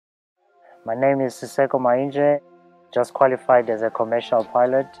My name is Siseko Mayinje, just qualified as a commercial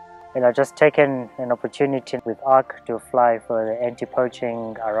pilot, and I've just taken an opportunity with ARC to fly for the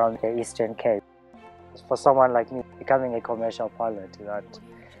anti-poaching around the Eastern Cape. For someone like me, becoming a commercial pilot, that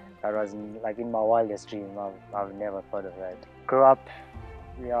was like in my wildest dream. I've never thought of that. Grew up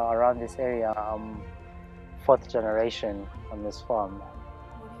around this area. I'm fourth generation on this farm.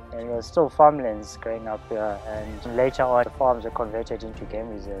 And it was still farmlands growing up here, and later on the farms were converted into game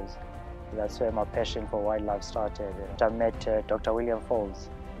reserves. That's where my passion for wildlife started. I met Dr. William Folds,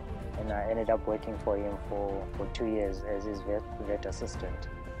 and I ended up working for him for 2 years as his vet assistant.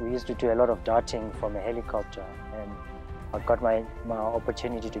 We used to do a lot of darting from a helicopter, and I got my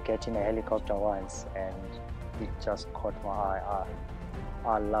opportunity to get in a helicopter once, and it just caught my eye.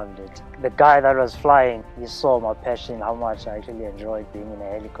 I loved it. The guy that was flying, he saw my passion, how much I actually enjoyed being in a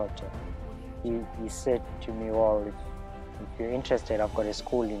helicopter. He said to me, well, if you're interested, I've got a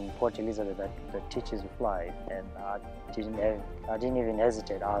school in Port Elizabeth that teaches you fly. And I didn't even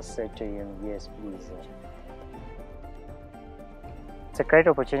hesitate. I said to him, yes, please. It's a great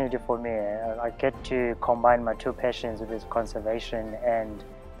opportunity for me. I get to combine my two passions, which is conservation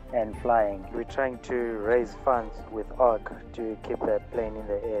and flying. We're trying to raise funds with ARC to keep that plane in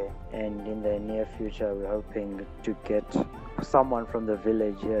the air, and in the near future we're hoping to get someone from the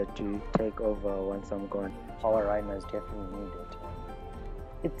village here to take over once I'm gone. Our rhinos definitely need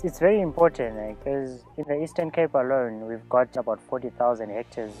it. It's very important because in the Eastern Cape alone we've got about 40,000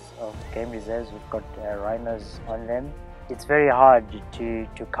 hectares of game reserves. We've got rhinos on them. It's very hard to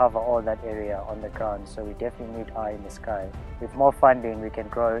cover all that area on the ground, so we definitely need eye in the sky. With more funding, we can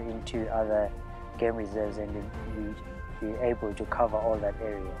grow into other game reserves and be able to cover all that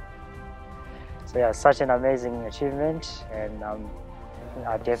area. So yeah, such an amazing achievement, and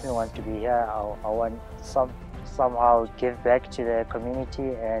I definitely want to be here. I want somehow give back to the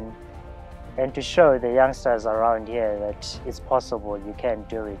community and to show the youngsters around here that it's possible. You can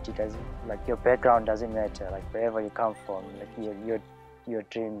do it. It doesn't, like, your background doesn't matter. Like, wherever you come from, like your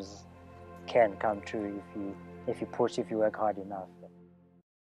dreams can come true if you push, if you work hard enough.